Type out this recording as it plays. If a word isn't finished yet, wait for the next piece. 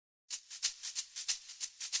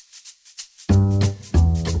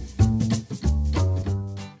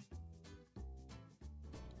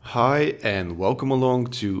Hi and welcome along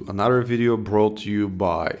to another video brought to you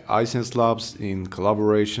by iSenseLabs in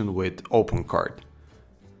collaboration with OpenCart.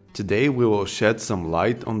 Today we will shed some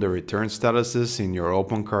light on the return statuses in your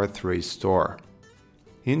OpenCart 3 store.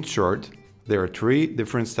 In short, there are three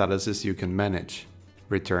different statuses you can manage: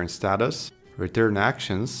 return status, return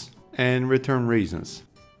actions, and return reasons.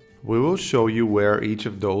 We will show you where each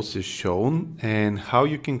of those is shown and how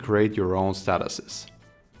you can create your own statuses.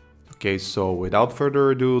 Okay, so without further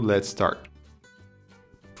ado, let's start.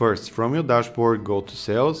 First, from your dashboard, go to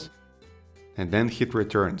Sales and then hit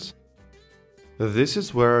Returns. This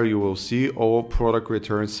is where you will see all product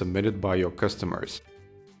returns submitted by your customers.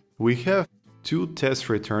 We have two test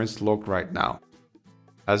returns logged right now.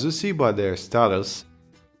 As you see by their status,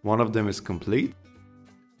 one of them is complete,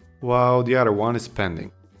 while the other one is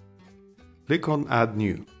pending. Click on Add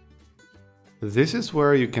New. This is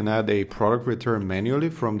where you can add a product return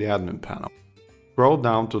manually from the admin panel. Scroll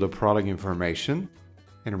down to the product information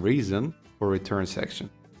and reason for return section.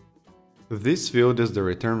 This field is the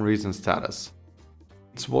return reason status.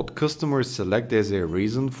 It's what customers select as a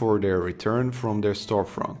reason for their return from their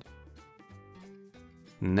storefront.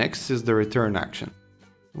 Next is the return action,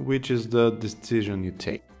 which is the decision you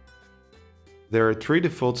take. There are three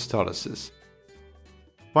default statuses.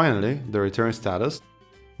 Finally, the return status,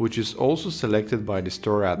 which is also selected by the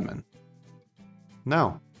store admin.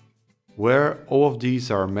 Now, where all of these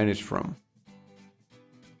are managed from?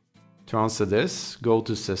 To answer this, go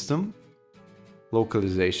to System,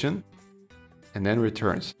 Localization, and then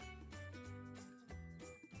Returns.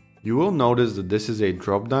 You will notice that this is a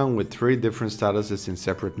drop-down with three different statuses in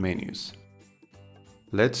separate menus.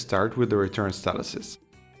 Let's start with the return statuses.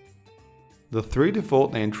 The three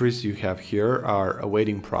default entries you have here are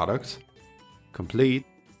Awaiting Products, Complete,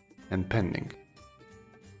 and Pending.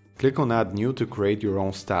 Click on Add New to create your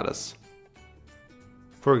own status.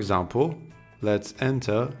 For example, let's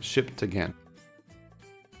enter Shipped again.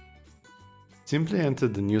 Simply enter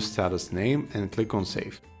the new status name and click on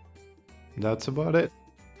Save. That's about it.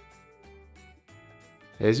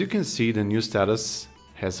 As you can see, the new status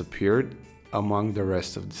has appeared among the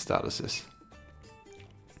rest of the statuses.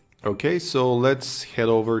 Okay, so let's head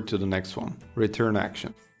over to the next one, Return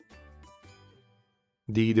Action.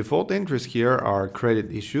 The default entries here are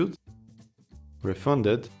credit issued,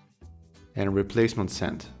 refunded, and replacement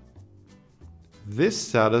sent. This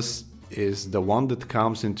status is the one that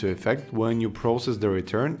comes into effect when you process the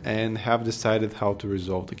return and have decided how to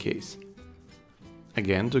resolve the case.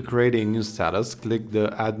 Again, to create a new status, click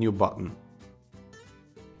the Add New button.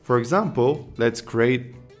 For example, let's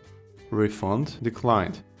create Refund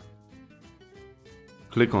Declined.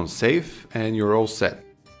 Click on Save and you're all set.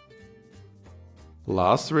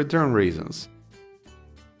 Last, return reasons.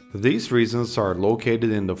 These reasons are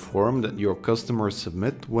located in the form that your customers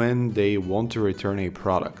submit when they want to return a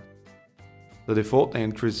product. The default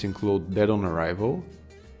entries include dead on arrival,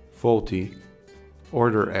 faulty,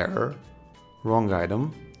 order error, wrong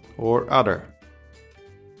item, or other.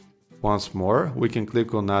 Once more, we can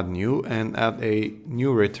click on Add New and add a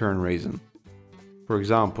new return reason. For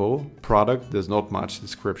example, product does not match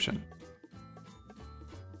description.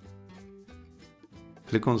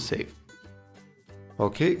 Click on Save.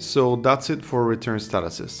 Okay, so that's it for return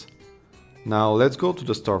statuses. Now let's go to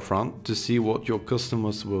the storefront to see what your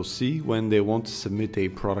customers will see when they want to submit a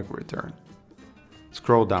product return.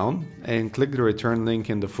 Scroll down and click the return link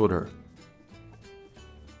in the footer.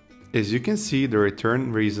 As you can see, the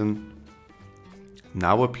return reason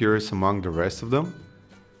now appears among the rest of them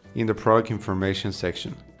in the product information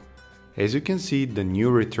section. As you can see, the new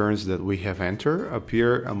returns that we have entered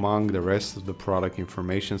appear among the rest of the product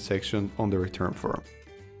information section on the return form.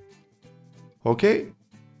 Okay,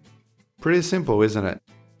 pretty simple, isn't it?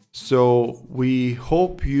 So we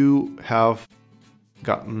hope you have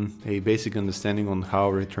gotten a basic understanding on how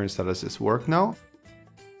return statuses work now.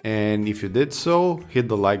 And if you did so, hit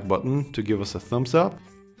the like button to give us a thumbs up.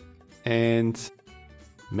 And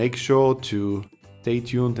make sure to stay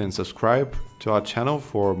tuned and subscribe to our channel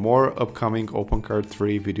for more upcoming OpenCart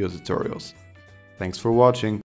 3 video tutorials. Thanks for watching.